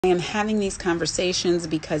I am having these conversations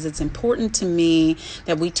because it's important to me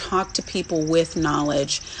that we talk to people with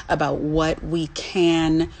knowledge about what we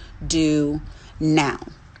can do now.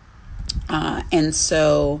 And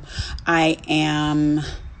so I am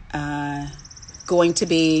going to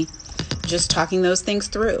be just talking those things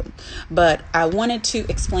through. But I wanted to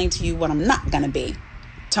explain to you what I'm not going to be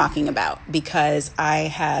talking about, because I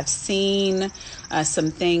have seen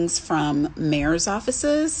some things from mayor's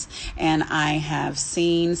offices, and I have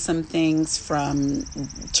seen some things from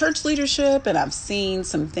church leadership, and I've seen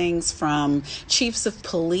some things from chiefs of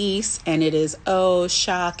police, and it is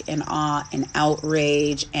shock and awe and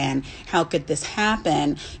outrage, and how could this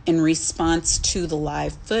happen in response to the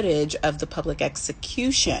live footage of the public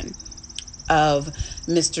execution of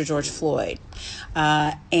Mr. George Floyd.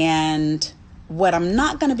 And what I'm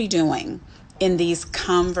not going to be doing in these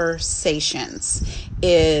conversations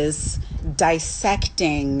is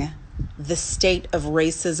dissecting the state of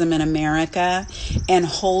racism in America and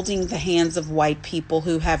holding the hands of white people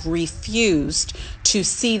who have refused to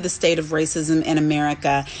see the state of racism in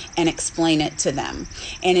America and explain it to them.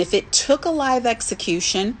 And if it took a live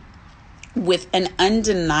execution with an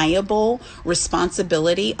undeniable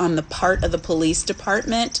responsibility on the part of the police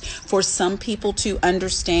department for some people to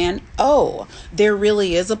understand, there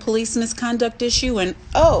really is a police misconduct issue, and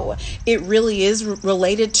it really is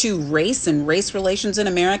related to race and race relations in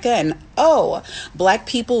America, and Black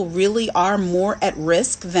people really are more at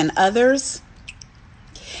risk than others.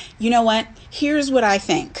 You know what? Here's what I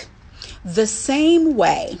think. The same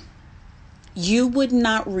way you would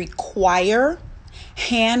not require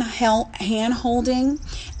hand-holding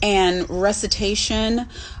and recitation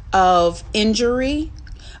of injury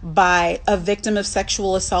by a victim of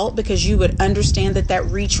sexual assault, because you would understand that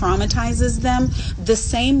re-traumatizes them, the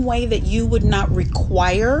same way that you would not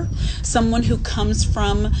require someone who comes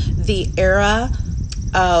from the era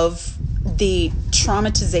of the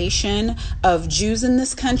traumatization of Jews in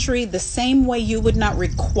this country, the same way you would not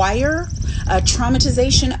require a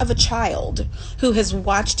traumatization of a child who has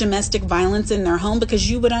watched domestic violence in their home, because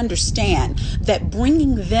you would understand that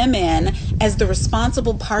bringing them in as the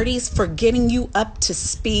responsible parties for getting you up to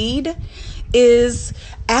speed is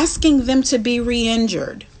asking them to be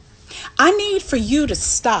re-injured. I need for you to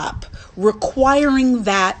stop requiring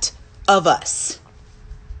that of us.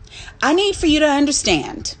 I need for you to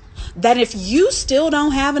understand that if you still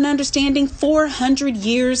don't have an understanding 400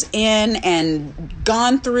 years in and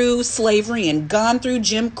gone through slavery and gone through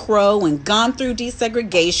Jim Crow and gone through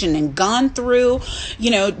desegregation and gone through,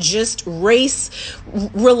 just race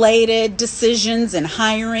related decisions and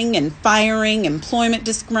hiring and firing, employment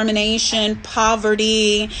discrimination,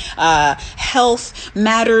 poverty, health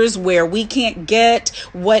matters where we can't get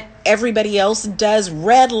what everybody else does,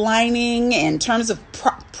 redlining in terms of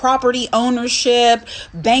property ownership,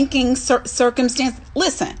 banking circumstance.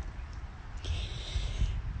 Listen.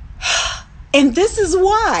 And this is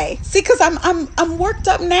why. See, because I'm worked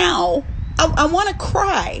up now. I want to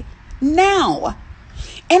cry now.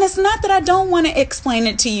 And it's not that I don't want to explain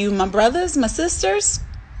it to you, my brothers, my sisters,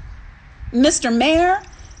 Mr. Mayor,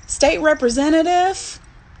 State Representative,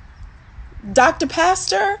 Dr.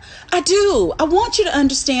 Pastor. I do. I want you to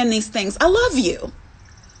understand these things. I love you.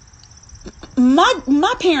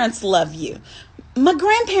 My parents love you. My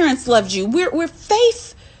grandparents loved you. We're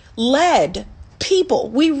faith-led people.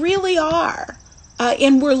 We really are.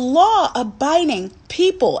 And we're law-abiding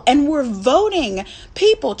people. And we're voting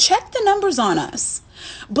people. Check the numbers on us.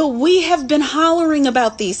 But we have been hollering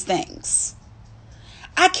about these things.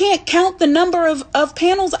 I can't count the number of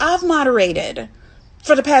panels I've moderated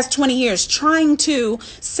for the past 20 years trying to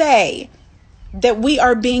say that we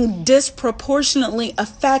are being disproportionately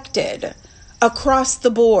affected across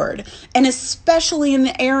the board, and especially in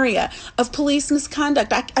the area of police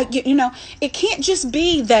misconduct. It can't just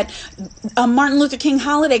be that a Martin Luther King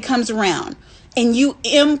holiday comes around and you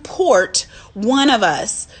import one of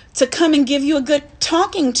us to come and give you a good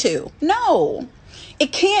talking to. No,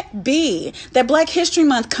 it can't be that Black History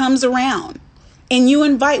Month comes around and you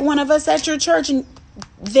invite one of us at your church and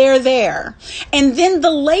they're there. And then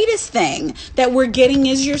the latest thing that we're getting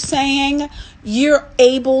is you're saying you're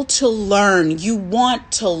able to learn. You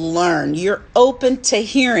want to learn. You're open to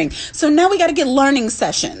hearing. So now we got to get learning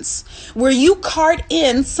sessions where you cart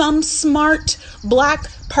in some smart Black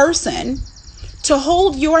person to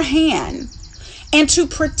hold your hand and to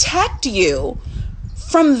protect you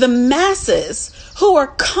from the masses who are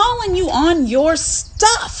calling you on your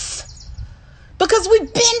stuff. Because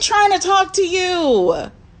we've been trying to talk to you.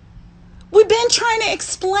 We've been trying to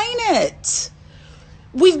explain it.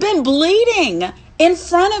 We've been bleeding in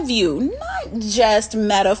front of you, not just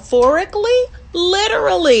metaphorically,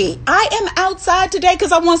 literally. I am outside today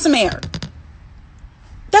because I want some air.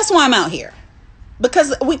 That's why I'm out here.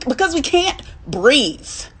 Because we can't breathe.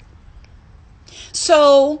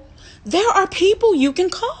 So there are people you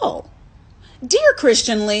can call. Dear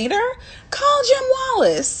Christian leader, call Jim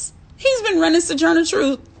Wallace. He's been running Sojourner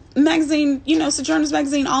Truth magazine, Sojourner's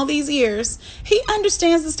magazine all these years. He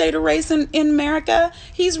understands the state of race in America.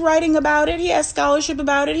 He's writing about it. He has scholarship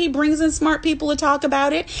about it. He brings in smart people to talk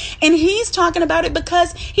about it. And he's talking about it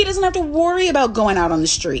because he doesn't have to worry about going out on the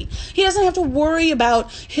street. He doesn't have to worry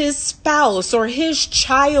about his spouse or his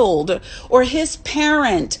child or his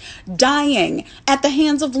parent dying at the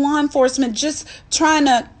hands of law enforcement, just trying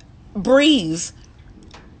to breathe,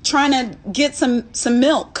 trying to get some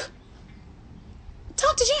milk.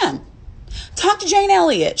 Talk to Jim. Talk to Jane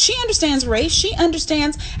Elliott. She understands race. She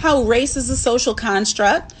understands how race is a social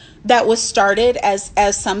construct that was started as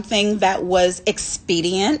something that was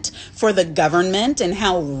expedient for the government, and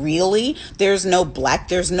how really there's no black,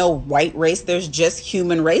 there's no white race, there's just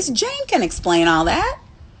human race. Jane can explain all that.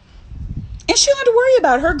 And she don't have to worry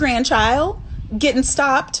about her grandchild getting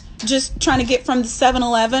stopped just trying to get from the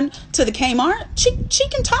 7-Eleven to the Kmart. She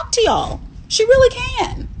can talk to y'all. She really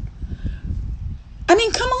can. I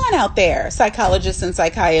mean, come on out there, psychologists and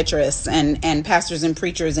psychiatrists and pastors and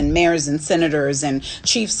preachers and mayors and senators and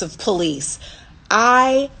chiefs of police.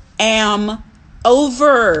 I am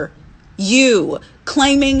over you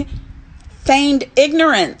claiming feigned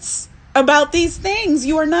ignorance about these things.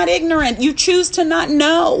 You are not ignorant. You choose to not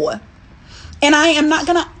know. And I am not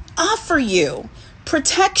going to offer you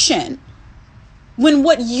protection when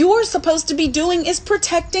what you're supposed to be doing is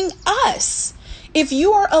protecting us. If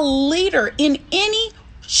you are a leader in any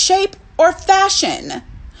shape or fashion,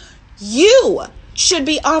 you should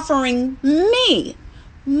be offering me,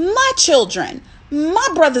 my children, my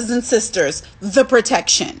brothers and sisters, the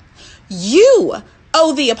protection. You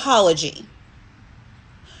owe the apology.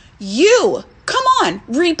 You, come on,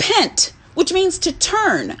 repent, which means to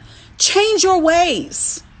turn, change your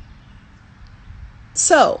ways.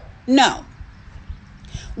 So, no.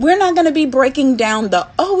 We're not going to be breaking down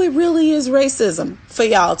it really is racism for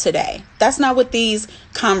y'all today. That's not what these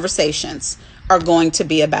conversations are going to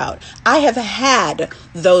be about. I have had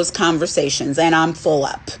those conversations and I'm full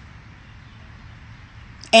up.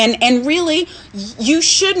 And really, you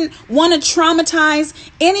shouldn't want to traumatize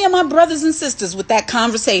any of my brothers and sisters with that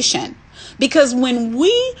conversation. Because when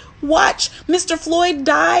we watch Mr. Floyd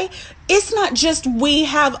die, it's not just we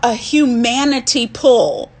have a humanity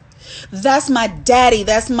pull. That's my daddy,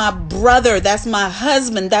 that's my brother, that's my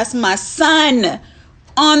husband, that's my son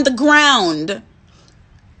on the ground,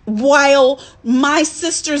 while my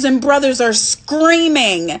sisters and brothers are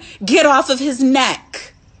screaming, get off of his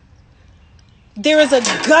neck. There is a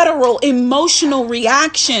guttural emotional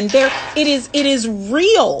reaction there. It is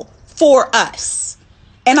real for us.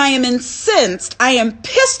 And I am incensed. I am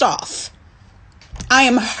pissed off. I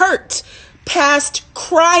am hurt past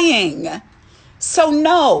crying. So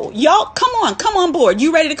no, y'all, come on board.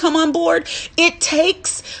 You ready to come on board? It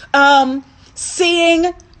takes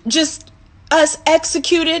seeing just us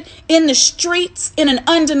executed in the streets in an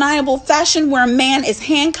undeniable fashion where a man is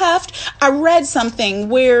handcuffed. I read something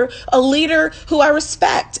where a leader who I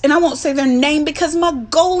respect, and I won't say their name because my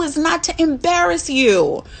goal is not to embarrass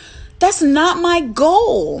you. That's not my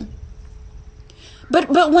goal. But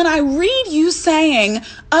when I read you saying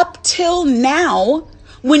up till now,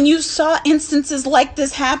 when you saw instances like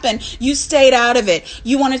this happen, you stayed out of it.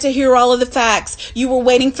 You wanted to hear all of the facts. You were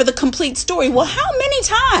waiting for the complete story. Well, how many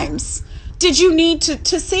times did you need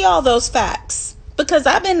to see all those facts? Because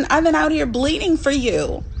I've been out here bleeding for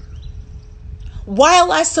you.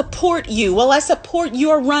 While I support you, while I support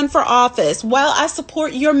your run for office, while I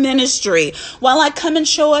support your ministry, while I come and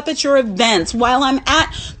show up at your events, while I'm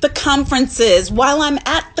at the conferences, while I'm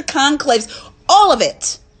at the conclaves, all of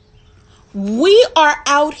it. We are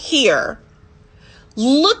out here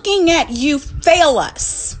looking at you fail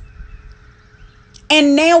us.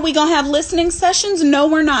 And now we gonna have listening sessions? No,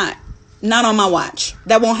 we're not. Not on my watch.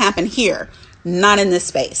 That won't happen here. Not in this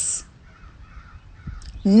space.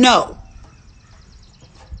 No.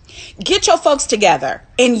 Get your folks together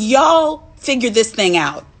and y'all figure this thing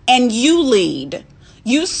out. And you lead.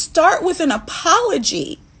 You start with an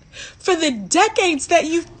apology for the decades that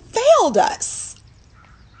you failed us.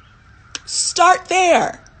 Start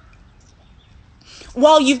there.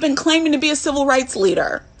 While you've been claiming to be a civil rights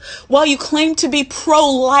leader, while you claim to be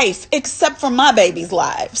pro-life, except for my babies'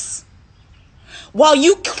 lives, while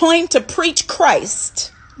you claim to preach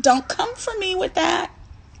Christ, don't come for me with that.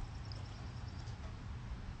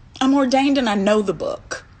 I'm ordained and I know the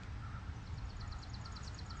book.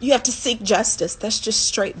 You have to seek justice. That's just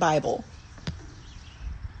straight Bible.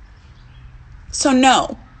 So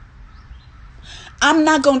no, I'm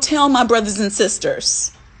not going to tell my brothers and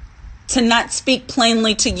sisters to not speak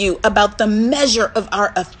plainly to you about the measure of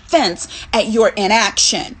our offense at your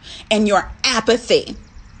inaction and your apathy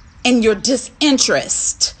and your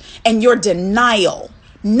disinterest and your denial.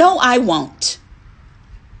 No, I won't.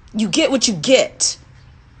 You get what you get.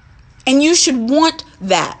 And you should want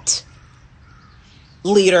that,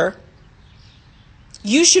 leader.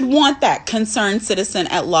 You should want that, concerned citizen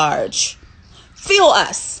at large. Feel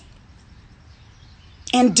us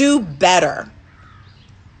and do better.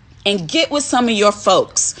 And get with some of your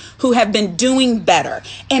folks who have been doing better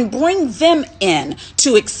and bring them in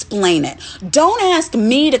to explain it. Don't ask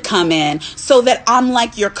me to come in so that I'm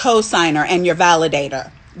like your co-signer and your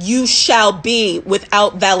validator. You shall be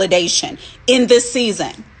without validation in this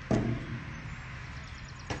season.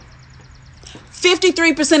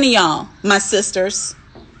 53% of y'all, my sisters,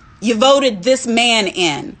 you voted this man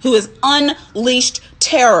in who has unleashed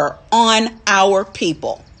terror on our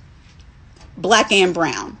people, black and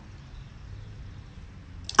brown.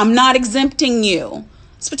 I'm not exempting you.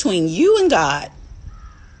 It's between you and God.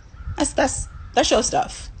 That's your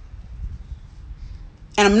stuff.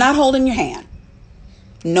 And I'm not holding your hand.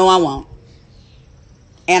 No, I won't.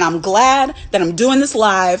 And I'm glad that I'm doing this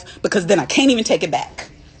live, because then I can't even take it back.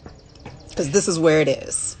 Because this is where it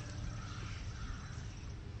is.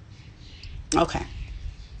 Okay.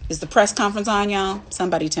 Is the press conference on, y'all?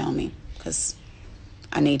 Somebody tell me, because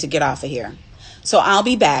I need to get off of here. So I'll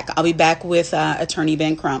be back. I'll be back with Attorney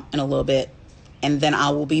Ben Crump in a little bit. And then I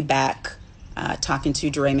will be back talking to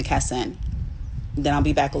DeRay McKesson. Then I'll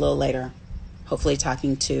be back a little later, hopefully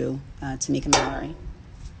talking to Tamika Mallory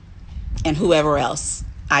and whoever else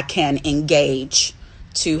I can engage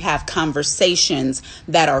to have conversations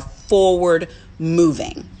that are forward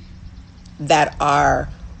moving, that are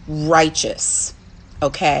righteous,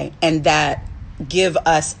 okay, and that give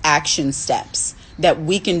us action steps that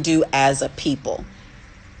we can do as a people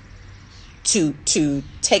to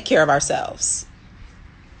take care of ourselves,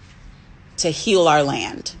 to heal our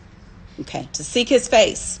land, okay, to seek his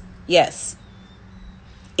face, yes,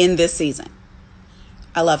 in this season.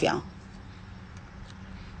 I love y'all.